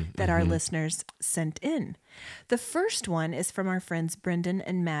that our listeners sent in. The first one is from our friends Brendan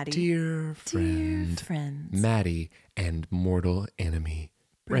and Maddie. Dear friends, Maddie and mortal enemy,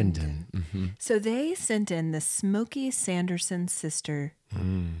 Brendan. Mm-hmm. So they sent in the Smoky Sanderson Sister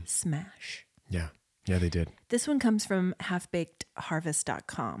Smash. Yeah, they did. This one comes from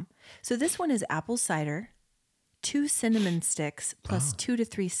halfbakedharvest.com. So this one is apple cider, 2 cinnamon sticks, plus 2 to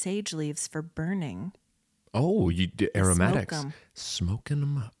 3 sage leaves for burning. Oh, you did aromatics. Smoke 'em. Smoking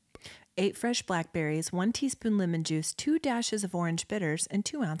them up. 8 fresh blackberries, 1 teaspoon lemon juice, 2 dashes of orange bitters, and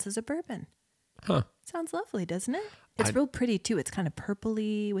 2 ounces of bourbon. Huh. Sounds lovely, doesn't it? It's real pretty, too. It's kind of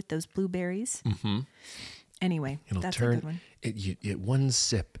purpley with those blueberries. Mm-hmm. Anyway, that's a good one. One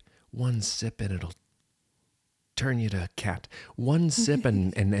sip, and it'll turn you to a cat. One sip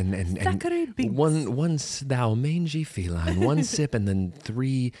and Thackeray Binks. one thou mangy feline. One sip and then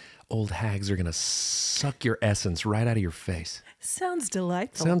 3 old hags are gonna suck your essence right out of your face. Sounds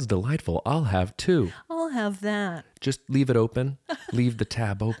delightful. Sounds delightful. I'll have 2. I'll have that. Just leave it open. Leave the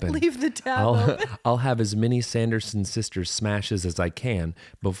tab open. Leave the tab open. I'll have as many Sanderson Sisters smashes as I can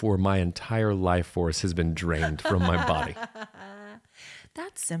before my entire life force has been drained from my body.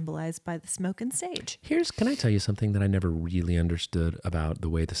 That's symbolized by the smoke and sage. Can I tell you something that I never really understood about the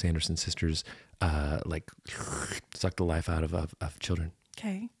way the Sanderson sisters suck the life out of children?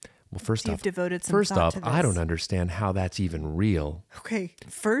 Okay. Well, first You've off, devoted some thought to this. I don't understand how that's even real. Okay.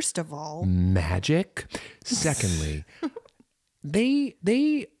 First of all, Magic. Secondly, they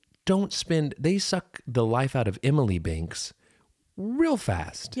suck the life out of Emily Binks real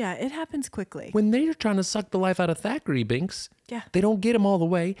fast. yeah, it happens quickly. When they're trying to suck the life out of Thackeray Binks, Yeah. they don't get him all the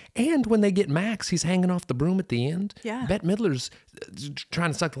way. And when they get Max, he's hanging off the broom at the end. Yeah. Bette Midler's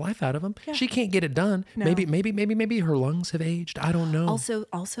trying to suck the life out of him. Yeah. She can't get it done. No. Maybe her lungs have aged. I don't know. Also,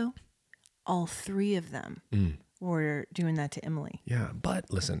 all 3 of them were doing that to Emily. Yeah,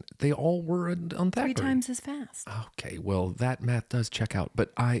 but listen, they all were on Thackeray. 3 times as fast. Okay, well that math does check out.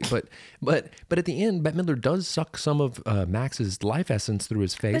 But at the end, Bette Midler does suck some of Max's life essence through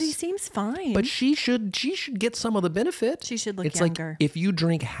his face. But he seems fine. But she should get some of the benefit. She should look it's younger. Like if you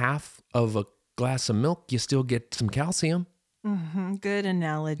drink half of a glass of milk, you still get some calcium. Good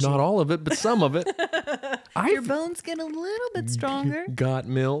analogy. Not all of it, but some of it. Your bones get a little bit stronger. Got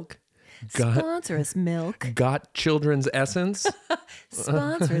milk. Sponsor us, milk. Got children's essence.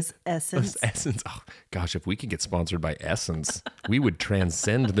 Sponsor us, Essence. Essence. Oh, gosh, if we could get sponsored by Essence, we would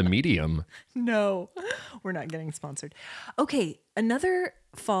transcend the medium. No, we're not getting sponsored. Okay, another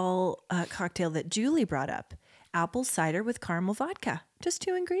fall cocktail that Julie brought up. Apple cider with caramel vodka. Just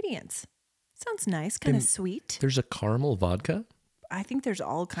 2 ingredients. Sounds nice, kind of sweet. There's a caramel vodka? I think there's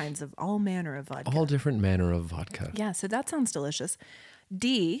all manner of vodka. All different manner of vodka. Yeah, so that sounds delicious.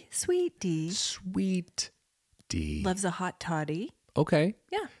 D, sweet D. Sweet D. Loves a hot toddy. Okay.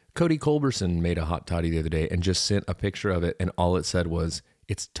 Yeah. Cody Culberson made a hot toddy the other day and just sent a picture of it, and all it said was,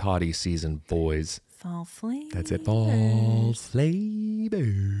 "It's toddy season, boys." Fall flavor. That's it. Fall flavor.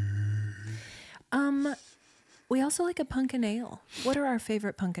 We also like a pumpkin ale. What are our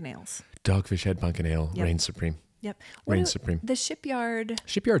favorite pumpkin ales? Dogfish Head Pumpkin Ale. Yep. Reigns supreme. Yep. Reigns supreme. The Shipyard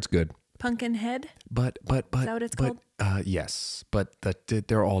Shipyard's good. Pumpkin Head. But Is that what it's called? Yes, but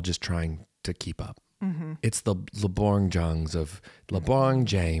they're all just trying to keep up. Mm-hmm. It's the LeBlanc Jangs of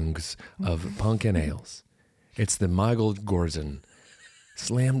pumpkin ales. It's the Michael Gorson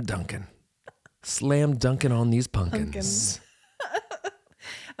slam dunking on these pumpkins.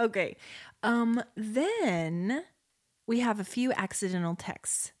 Okay. Then we have a few accidental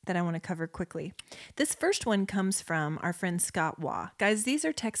texts that I want to cover quickly. This first one comes from our friend Scott Waugh. Guys, these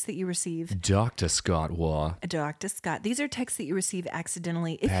are texts that you receive. Dr. Scott Waugh. Dr. Scott. These are texts that you receive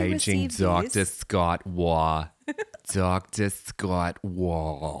accidentally. If you Paging receive Dr. these, Scott Waugh. Dr. Scott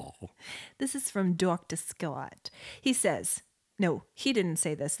Waugh. this is from Dr. Scott. He says, no, he didn't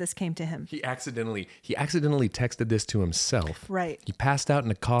say this. This came to him. He accidentally texted this to himself. Right. He passed out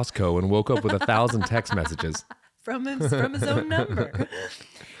in a Costco and woke up with 1,000 text messages. From his own number.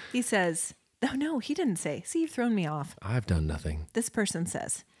 He says, oh, no, he didn't say. See, you've thrown me off. I've done nothing. This person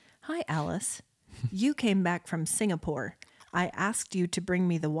says, hi, Alice. You came back from Singapore. I asked you to bring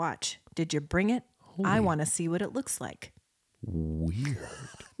me the watch. Did you bring it? I want to see what it looks like. Weird.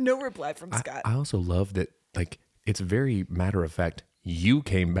 No reply from Scott. I also love that, like, it's very matter of fact. You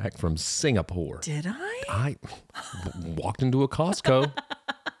came back from Singapore. Did I? I walked into a Costco.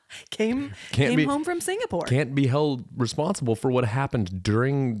 Came be- home from Singapore. Can't be held responsible for what happened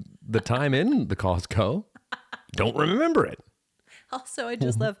during the time in the Costco. Don't remember it. Also, I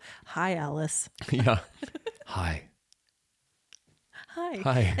just love, hi, Alice. Yeah. Hi.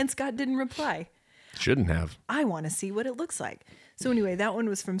 Hi. And Scott didn't reply. Shouldn't have. I want to see what it looks like. So anyway, that one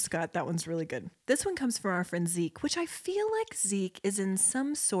was from Scott. That one's really good. This one comes from our friend Zeke, which I feel like Zeke is in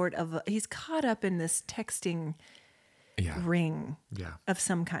some sort of, he's caught up in this texting ring of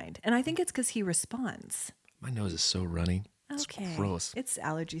some kind. And I think it's because he responds. My nose is so runny. It's Okay. gross. It's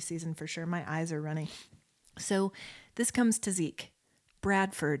allergy season for sure. My eyes are running. So this comes to Zeke.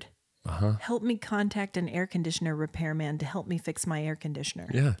 Bradford. Help me contact an air conditioner repairman to help me fix my air conditioner.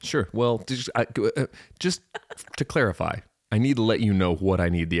 Yeah, sure. Well, just to clarify, I need to let you know what I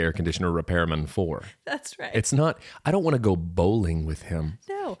need the air conditioner repairman for. That's right. It's not, I don't want to go bowling with him.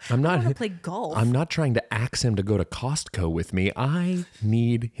 No, I'm not I want to play golf. I'm not trying to ax him to go to Costco with me. I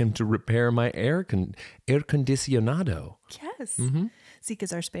need him to repair my air condicionado. Yes. Zeke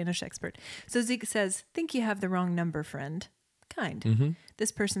is our Spanish expert. So Zeke says, think you have the wrong number, friend. Kind.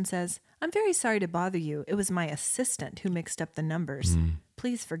 This person says, I'm very sorry to bother you. It was my assistant who mixed up the numbers.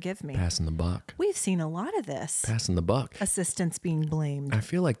 Please forgive me. Passing the buck. We've seen a lot of this. Passing the buck. Assistants being blamed. I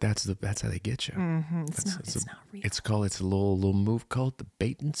feel like that's how they get you. It's not real. It's a little move called the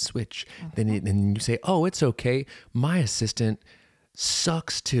bait and switch. Then you say, "Oh, it's okay. My assistant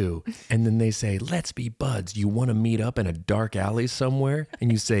sucks too." And then they say, "Let's be buds. You want to meet up in a dark alley somewhere?"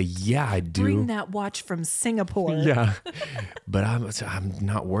 And you say, "Yeah, I do." Bring that watch from Singapore. Yeah, but I'm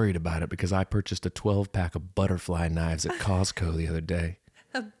not worried about it because I purchased a 12-pack of butterfly knives at Costco the other day.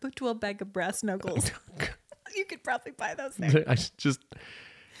 A 12-pack of brass knuckles. You could probably buy those there.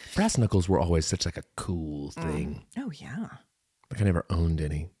 Brass knuckles were always such like a cool thing. Oh, yeah. Like I never owned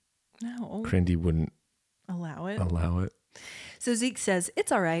any. No. Crindy wouldn't Allow it. So Zeke says,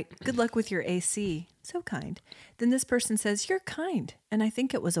 it's all right. Good luck with your AC. So kind. Then this person says, you're kind. And I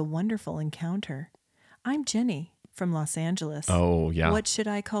think it was a wonderful encounter. I'm Jenny from Los Angeles. Oh, yeah. What should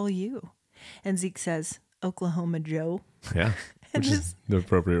I call you? And Zeke says, Oklahoma Joe. Yeah. Which is the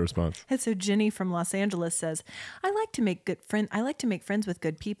appropriate response. And so Jenny from Los Angeles says, I like to make friends with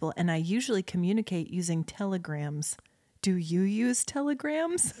good people, and I usually communicate using telegrams. Do you use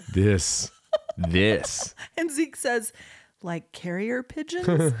telegrams? This. And Zeke says, like carrier pigeons?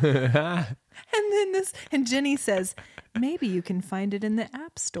 and Jenny says, maybe you can find it in the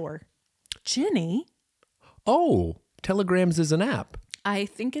App Store. Jenny? Oh, Telegrams is an app. I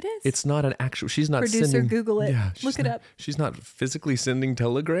think it is. It's not an actual, she's not Producer, sending. Google it. Yeah, Look it up. She's not physically sending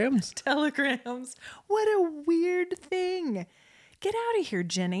telegrams. Telegrams. What a weird thing. Get out of here,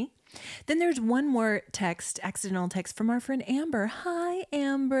 Jenny. Then there's one more accidental text from our friend Amber. Hi,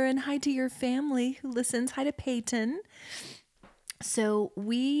 Amber, and hi to your family who listens. Hi to Peyton. So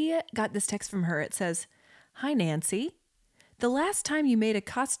we got this text from her. It says, hi, Nancy. The last time you made a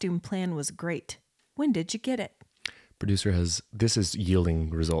costume plan was great. When did you get it? Producer this is yielding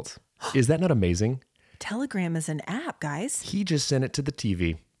results. Is that not amazing? Telegram is an app, guys. He just sent it to the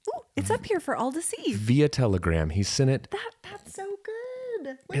TV. Ooh, it's up here for all to see. Via Telegram. He sent it. That's so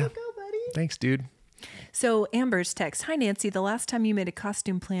good. Way to go, buddy. Thanks, dude. So Amber's text, hi, Nancy. The last time you made a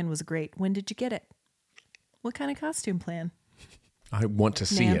costume plan was great. When did you get it? What kind of costume plan? I want to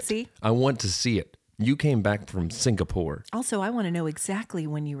see Nancy? it. I want to see it. You came back from Singapore. Also, I want to know exactly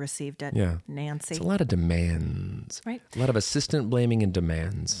when you received it. Yeah. Nancy. It's a lot of demands. Right. A lot of assistant blaming and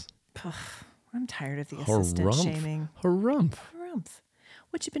demands. I'm tired of the assistant shaming. Harumph. Harumph.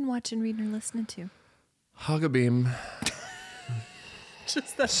 What you been watching, reading, or listening to? Hagabeam.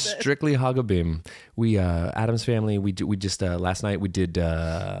 Just that's Strictly Hagabeam. We Adam's Family. We just last night we did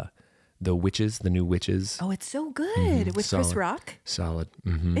the Witches, the new Witches. Oh, it's so good with Chris solid. Rock. Solid.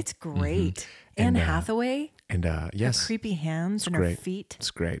 Mm-hmm. It's great. Anne Hathaway. And yes, her creepy hands and great. her feet.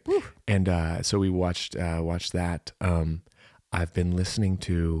 It's great. Woo. And so we watched that. I've been listening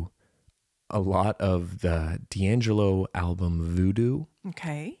to a lot of the D'Angelo album Voodoo.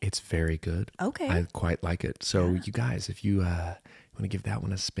 Okay. It's very good. Okay. I quite like it. So you guys, if you want to give that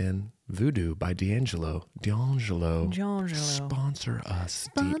one a spin, Voodoo by D'Angelo. D'Angelo. Sponsor us,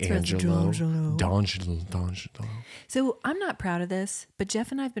 D'Angelo. D'Angelo. So I'm not proud of this, but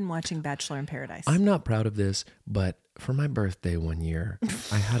Jeff and I have been watching Bachelor in Paradise. I'm not proud of this, but for my birthday one year,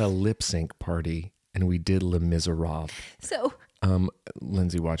 I had a lip sync party and we did Les Miserables. So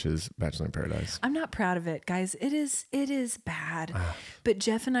Lindsay watches Bachelor in Paradise. I'm not proud of it, guys. It is bad. But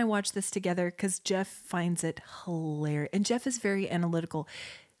Jeff and I watched this together because Jeff finds it hilarious. And Jeff is very analytical.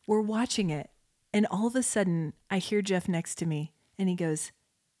 We're watching it, and all of a sudden, I hear Jeff next to me, and he goes,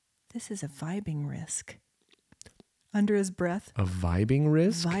 "This is a vibing risk." Under his breath. A vibing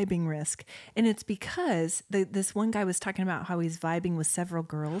risk? Vibing risk. And it's because this one guy was talking about how he's vibing with several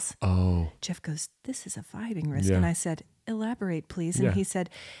girls. Oh. Jeff goes, "This is a vibing risk." Yeah. And I said, "Elaborate, please." And he said,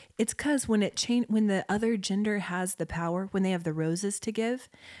 "It's because when when the other gender has the power, when they have the roses to give,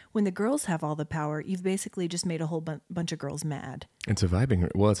 when the girls have all the power, you've basically just made a whole bunch of girls mad." It's a vibing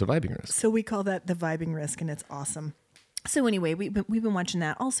risk. So we call that the vibing risk, and it's awesome. So anyway, we've been watching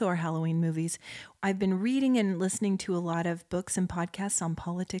that. Also, our Halloween movies. I've been reading and listening to a lot of books and podcasts on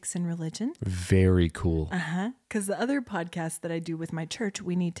politics and religion. Very cool. Because the other podcast that I do with my church,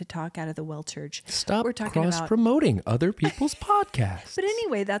 We Need to Talk Out of the Well Church. Stop We're talking about cross-promoting other people's podcasts. But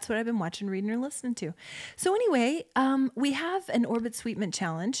anyway, that's what I've been watching, reading, or listening to. So anyway, we have an Orbit Sweetment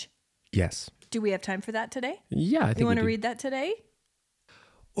Challenge. Yes. Do we have time for that today? Yeah, I think You want we to do. read that today?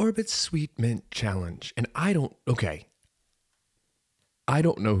 Orbit Sweet Mint Challenge. And I don't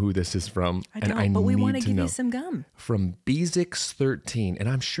know who this is from. I don't, and but we want to need give know. you some gum. From Bezix13. And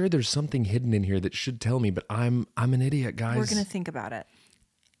I'm sure there's something hidden in here that should tell me, but I'm an idiot, guys. We're going to think about it.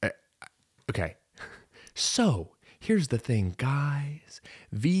 Okay. So, here's the thing, guys.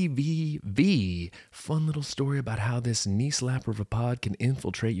 VVV. Fun little story about how this knee slapper of a pod can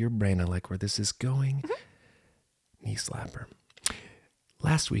infiltrate your brain. I like where this is going. Knee slapper.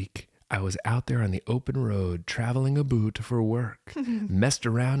 Last week, I was out there on the open road traveling a boot for work. Messed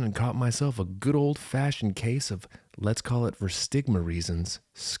around and caught myself a good old-fashioned case of, let's call it for stigma reasons,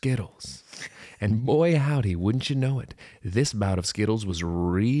 Skittles. And boy howdy, wouldn't you know it, this bout of Skittles was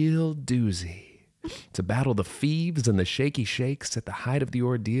real doozy. To battle the feves and the shaky shakes at the height of the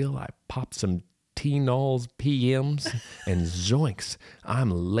ordeal, I popped some T-Nolls PMs and zoinks, I'm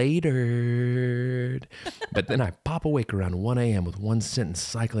latered. But then I pop awake around 1 a.m. with one sentence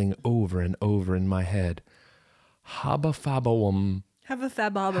cycling over and over in my head. Habba fabawum. Have a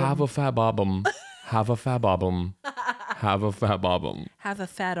fabobum. Have a fabobum. Have a fabobum. Have a fabobum. Have a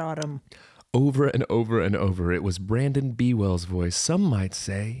fat autumn. Over and over and over, it was Brandon Bewell's voice. Some might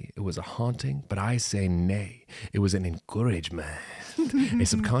say it was a haunting, but I say nay. It was an encouragement. A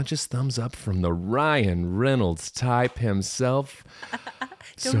subconscious thumbs up from the Ryan Reynolds type himself.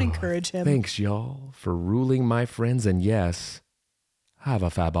 Don't encourage him. Thanks, y'all, for ruling my friends. And yes, have a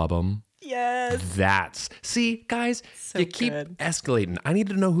fabobum. Yes. See, guys, So you keep good. escalating. I need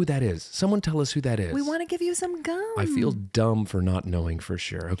to know who that is. Someone tell us who that is. We want to give you some gum. I feel dumb for not knowing for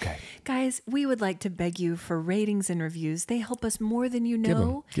sure. Okay. Guys, we would like to beg you for ratings and reviews. They help us more than you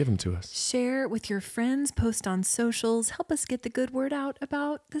know. Give them to us. Share with your friends, post on socials, help us get the good word out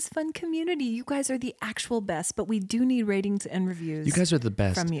about this fun community. You guys are the actual best, but we do need ratings and reviews. You guys are the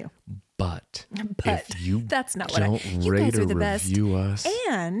best. From you. But if you that's not don't what you rate guys or are the best. review us,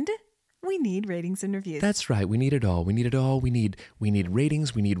 And we need ratings and reviews. that's right. We need it all. We need it all. We need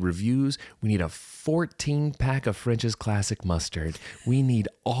ratings. We need reviews. We need a 14-pack of French's Classic Mustard. We need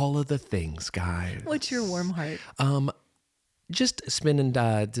all of the things, guys. What's your warm heart? Just spending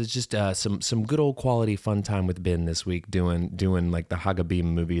some good old quality fun time with Ben this week doing like the Hagabeam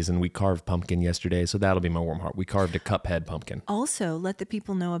movies, and we carved pumpkin yesterday, so that'll be my warm heart. We carved a Cuphead pumpkin. Also, let the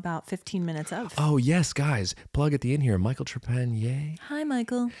people know about 15 Minutes of. Oh yes, guys, plug at the end here. Michael Trepanier. Hi,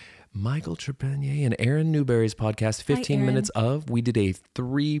 Michael. Michael Trepanier and Aaron Newberry's podcast, 15 Aaron. Minutes of. We did a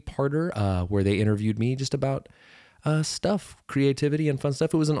 3-parter where they interviewed me just about stuff, creativity and fun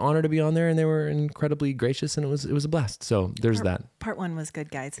stuff. It was an honor to be on there, and they were incredibly gracious, and it was a blast. So there's that. Part 1 was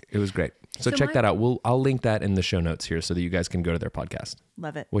good, guys. It was great. So So check that out. I'll link that in the show notes here so that you guys can go to their podcast.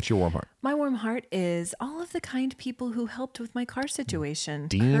 Love it. What's your warm heart? My warm heart is all of the kind people who helped with my car situation.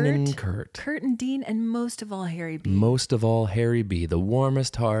 Dean and Kurt. Kurt and Dean, and most of all, Harry B. Most of all, Harry B, the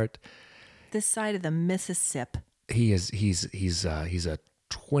warmest heart. This side of the Mississippi. He's a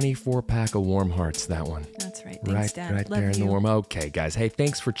 24-pack of warm hearts, that one. That's right. Thanks, Dad. Right Love there in the you. warm. Okay, guys. Hey,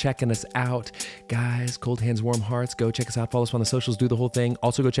 thanks for checking us out. Guys, Cold Hands, Warm Hearts. Go check us out. Follow us on the socials. Do the whole thing.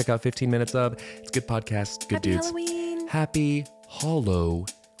 Also, go check out 15 Minutes of. It's a good podcast. Good Happy dudes. Halloween. Happy Hollow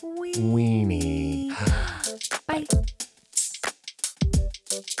Weenie.